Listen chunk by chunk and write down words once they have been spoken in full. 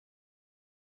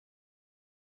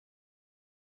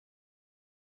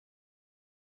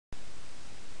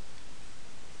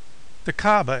The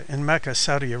Kaaba in Mecca,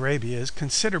 Saudi Arabia, is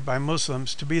considered by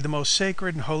Muslims to be the most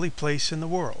sacred and holy place in the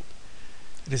world.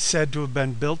 It is said to have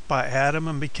been built by Adam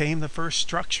and became the first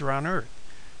structure on earth.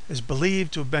 It is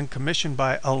believed to have been commissioned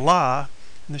by Allah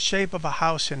in the shape of a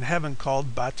house in heaven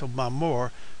called Baitul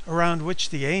Ma'mur, around which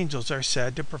the angels are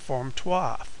said to perform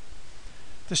tawaf.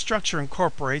 The structure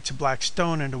incorporates a black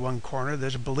stone into one corner that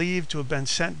is believed to have been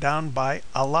sent down by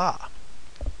Allah.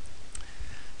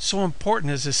 So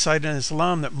important is this site in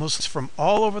Islam that Muslims from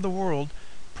all over the world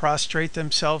prostrate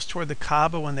themselves toward the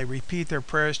Kaaba when they repeat their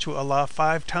prayers to Allah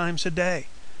 5 times a day.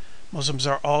 Muslims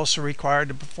are also required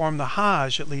to perform the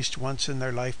Hajj at least once in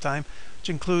their lifetime, which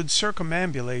includes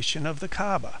circumambulation of the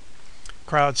Kaaba.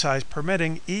 Crowd size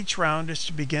permitting, each round is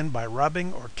to begin by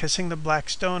rubbing or kissing the black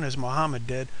stone as Muhammad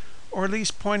did, or at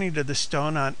least pointing to the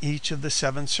stone on each of the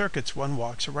 7 circuits one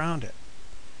walks around it.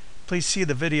 Please see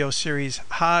the video series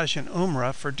Hajj and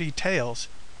Umrah for details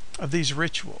of these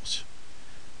rituals.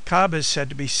 Kaaba is said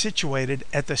to be situated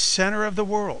at the center of the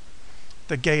world,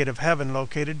 the gate of heaven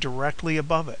located directly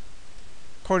above it.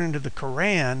 According to the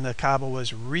Quran, the Kaaba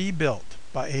was rebuilt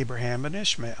by Abraham and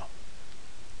Ishmael.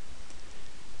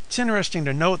 It's interesting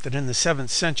to note that in the 7th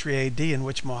century AD, in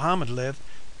which Muhammad lived,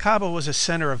 Kaaba was a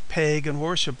center of pagan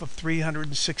worship of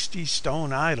 360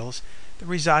 stone idols that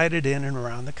resided in and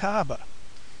around the Kaaba.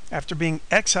 After being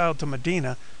exiled to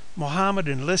Medina, Muhammad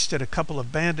enlisted a couple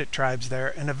of bandit tribes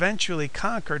there and eventually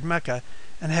conquered Mecca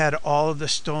and had all of the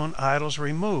stone idols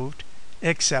removed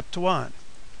except one.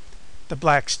 The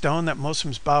black stone that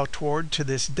Muslims bow toward to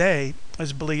this day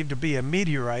is believed to be a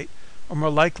meteorite, or more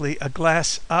likely a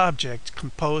glass object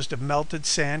composed of melted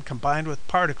sand combined with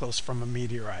particles from a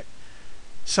meteorite.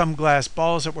 Some glass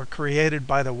balls that were created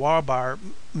by the Wabar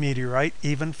meteorite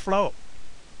even float.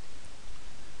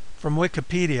 From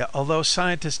Wikipedia, although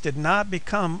scientists did not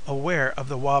become aware of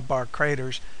the Wabar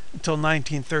craters until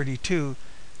 1932,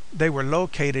 they were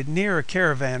located near a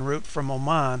caravan route from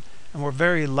Oman and were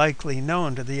very likely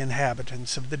known to the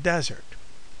inhabitants of the desert.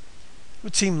 It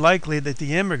would seem likely that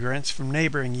the immigrants from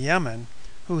neighboring Yemen,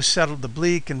 who settled the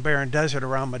bleak and barren desert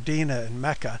around Medina and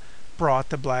Mecca, brought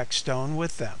the black stone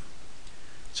with them.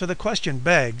 So the question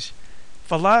begs,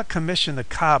 if Allah commissioned the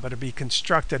Kaaba to be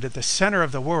constructed at the center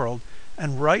of the world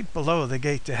and right below the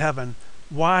gate to heaven,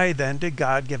 why then did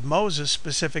God give Moses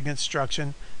specific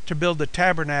instruction to build the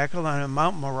tabernacle on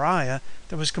Mount Moriah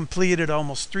that was completed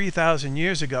almost 3,000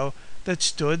 years ago, that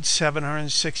stood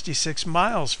 766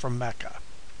 miles from Mecca?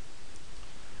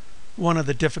 One of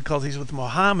the difficulties with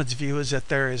Muhammad's view is that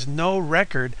there is no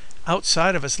record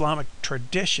outside of Islamic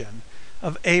tradition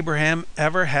of Abraham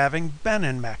ever having been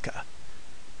in Mecca.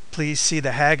 Please see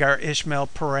the Hagar, Ishmael,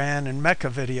 Paran, and Mecca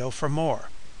video for more.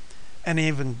 An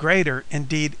even greater,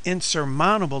 indeed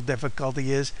insurmountable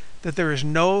difficulty is that there is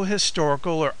no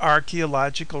historical or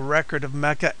archaeological record of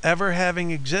Mecca ever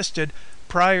having existed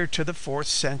prior to the 4th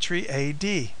century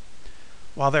AD.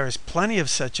 While there is plenty of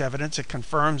such evidence that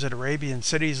confirms that Arabian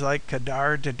cities like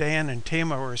Kedar, Dedan, and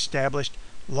Tema were established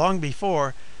long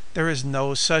before, there is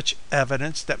no such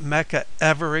evidence that Mecca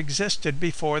ever existed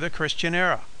before the Christian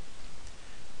era.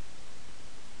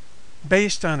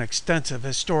 Based on extensive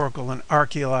historical and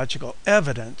archaeological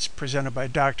evidence presented by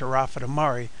Dr. Rafat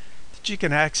Amari that you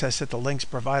can access at the links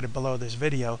provided below this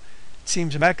video, it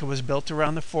seems Mecca was built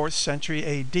around the 4th century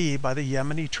AD by the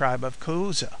Yemeni tribe of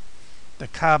Khuza. The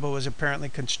Kaaba was apparently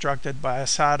constructed by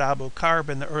Asad Abu Karb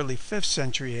in the early 5th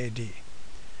century AD. It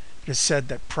is said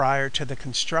that prior to the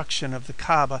construction of the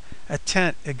Kaaba, a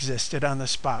tent existed on the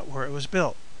spot where it was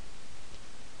built.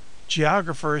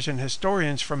 Geographers and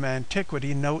historians from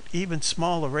antiquity note even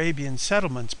small Arabian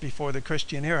settlements before the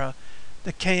Christian era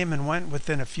that came and went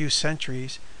within a few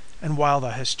centuries, and while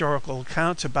the historical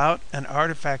accounts about and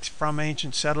artifacts from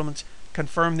ancient settlements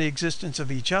confirm the existence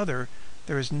of each other,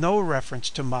 there is no reference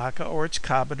to Mecca or its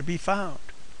Kaaba to be found.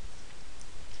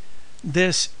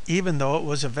 This, even though it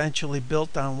was eventually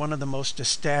built on one of the most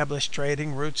established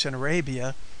trading routes in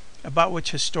Arabia, about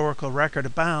which historical record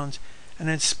abounds, and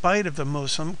in spite of the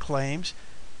Muslim claims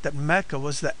that Mecca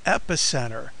was the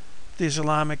epicenter of the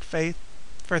Islamic faith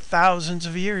for thousands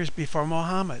of years before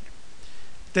Muhammad.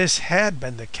 If this had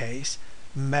been the case,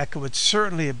 Mecca would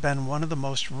certainly have been one of the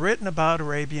most written about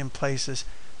Arabian places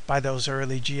by those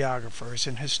early geographers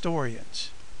and historians.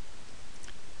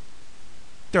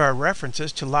 There are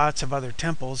references to lots of other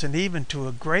temples and even to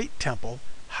a great temple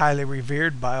highly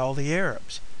revered by all the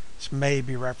Arabs. This may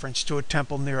be reference to a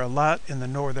temple near Alat in the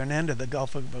northern end of the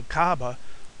Gulf of Aqaba,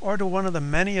 or to one of the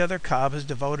many other Kaabas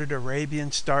devoted to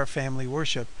Arabian star family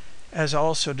worship, as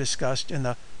also discussed in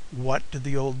the What Do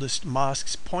the Oldest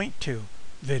Mosques Point To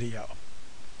video.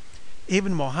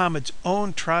 Even Muhammad's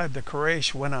own tribe, the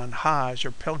Quraysh, went on Hajj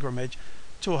or pilgrimage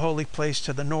to a holy place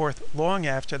to the north long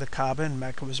after the Kaaba in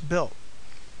Mecca was built.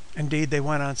 Indeed, they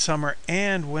went on summer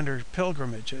and winter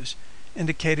pilgrimages,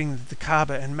 indicating that the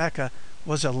Kaaba in Mecca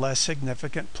was a less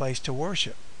significant place to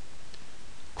worship.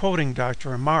 Quoting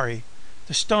Dr. Amari,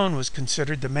 the stone was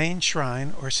considered the main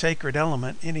shrine or sacred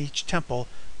element in each temple,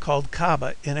 called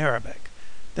Kaaba in Arabic.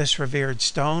 This revered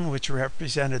stone, which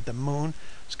represented the moon,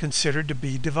 was considered to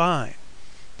be divine.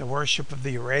 The worship of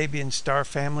the Arabian star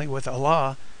family with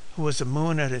Allah, who was the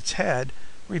moon at its head,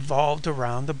 revolved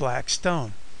around the black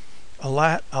stone.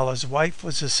 Alat, Allah's wife,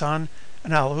 was the sun,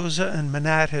 and Al-Uzza and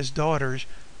Manat, his daughters,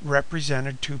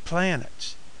 represented two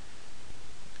planets.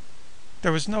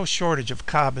 There was no shortage of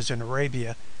Kaabas in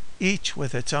Arabia, each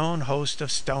with its own host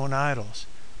of stone idols.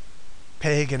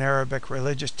 Pagan Arabic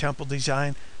religious temple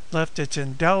design left its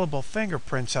indelible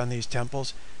fingerprints on these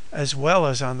temples, as well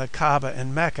as on the Kaaba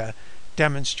in Mecca,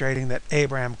 demonstrating that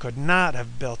Abraham could not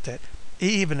have built it,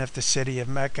 even if the city of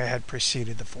Mecca had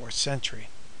preceded the 4th century.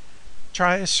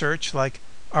 Try a search like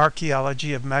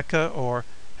Archaeology of Mecca or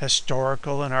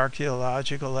Historical and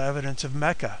Archaeological Evidence of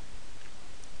Mecca.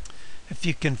 If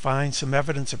you can find some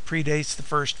evidence that predates the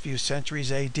first few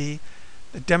centuries AD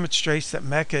that demonstrates that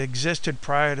Mecca existed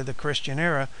prior to the Christian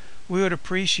era, we would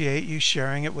appreciate you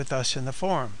sharing it with us in the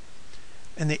forum.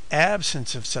 In the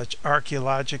absence of such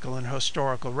archaeological and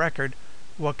historical record,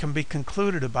 what can be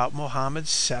concluded about Muhammad's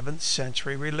 7th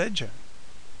century religion?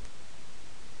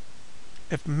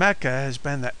 If Mecca has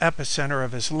been the epicenter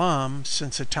of Islam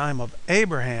since the time of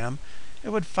Abraham, it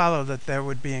would follow that there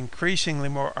would be increasingly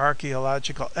more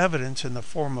archaeological evidence in the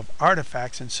form of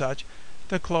artifacts and such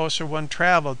the closer one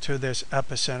traveled to this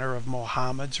epicenter of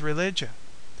Muhammad's religion.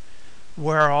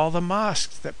 Where are all the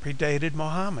mosques that predated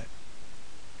Muhammad?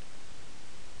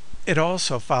 It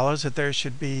also follows that there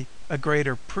should be a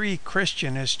greater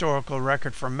pre-Christian historical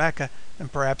record for Mecca than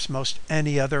perhaps most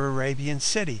any other Arabian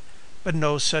city, but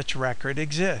no such record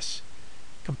exists.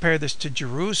 Compare this to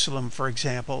Jerusalem, for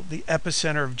example, the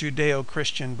epicenter of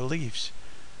Judeo-Christian beliefs.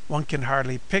 One can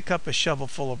hardly pick up a shovel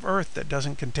full of earth that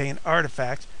doesn't contain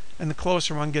artifacts, and the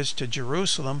closer one gets to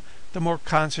Jerusalem, the more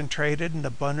concentrated and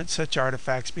abundant such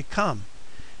artifacts become.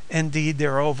 Indeed,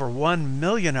 there are over 1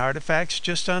 million artifacts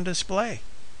just on display.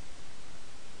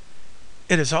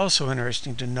 It is also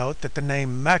interesting to note that the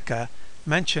name Mecca,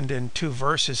 mentioned in 2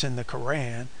 verses in the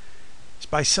Quran, is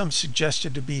by some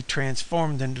suggested to be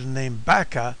transformed into the name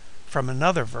Becca from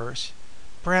another verse,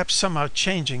 perhaps somehow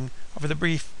changing over the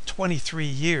brief 23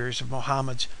 years of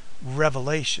Muhammad's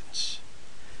revelations.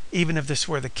 Even if this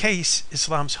were the case,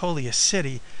 Islam's holiest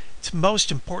city, its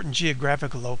most important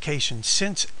geographical location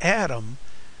since Adam,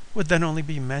 would then only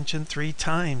be mentioned 3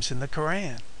 times in the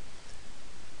Quran.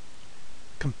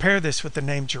 Compare this with the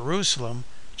name Jerusalem,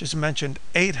 which is mentioned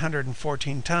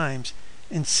 814 times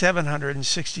in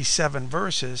 767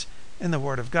 verses in the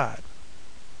Word of God.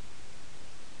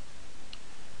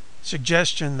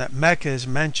 Suggestion that Mecca is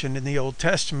mentioned in the Old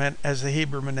Testament as the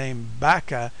Hebrew name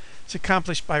Becca is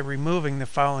accomplished by removing the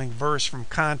following verse from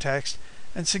context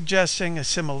and suggesting a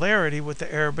similarity with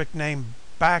the Arabic name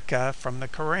Becca from the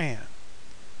Quran.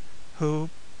 Who,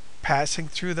 passing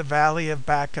through the valley of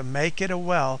Becca, make it a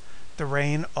well, the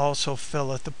rain also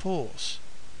filleth the pools.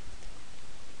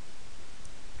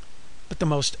 But the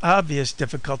most obvious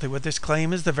difficulty with this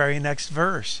claim is the very next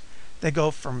verse. They go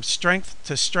from strength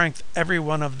to strength, every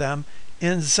one of them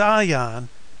in Zion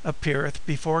appeareth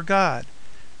before God.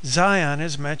 Zion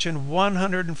is mentioned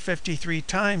 153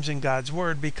 times in God's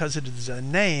Word because it is a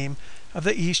name of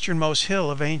the easternmost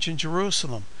hill of ancient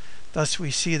Jerusalem. Thus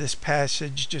we see this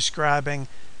passage describing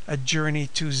a journey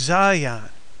to Zion,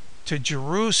 to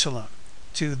Jerusalem,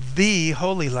 to the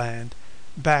Holy Land,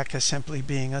 Becca simply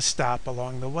being a stop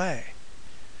along the way.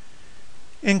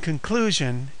 In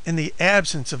conclusion, in the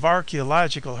absence of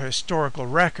archaeological or historical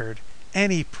record,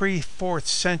 any pre-4th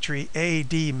century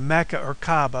AD Mecca or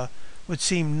Kaaba would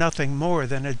seem nothing more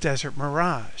than a desert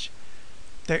mirage.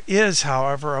 There is,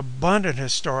 however, abundant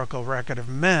historical record of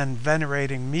men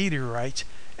venerating meteorites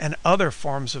and other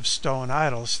forms of stone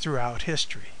idols throughout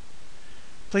history.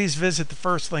 Please visit the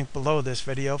first link below this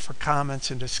video for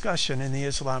comments and discussion in the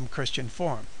Islam Christian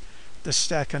Forum, the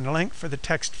second link for the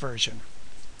text version,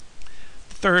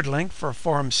 the third link for a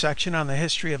forum section on the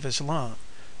history of Islam,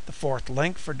 the fourth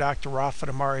link for Dr. Rafat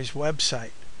Amari's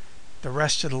website, the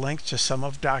rest of the links to some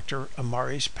of Dr.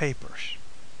 Amari's papers.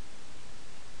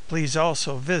 Please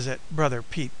also visit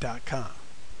brotherpete.com.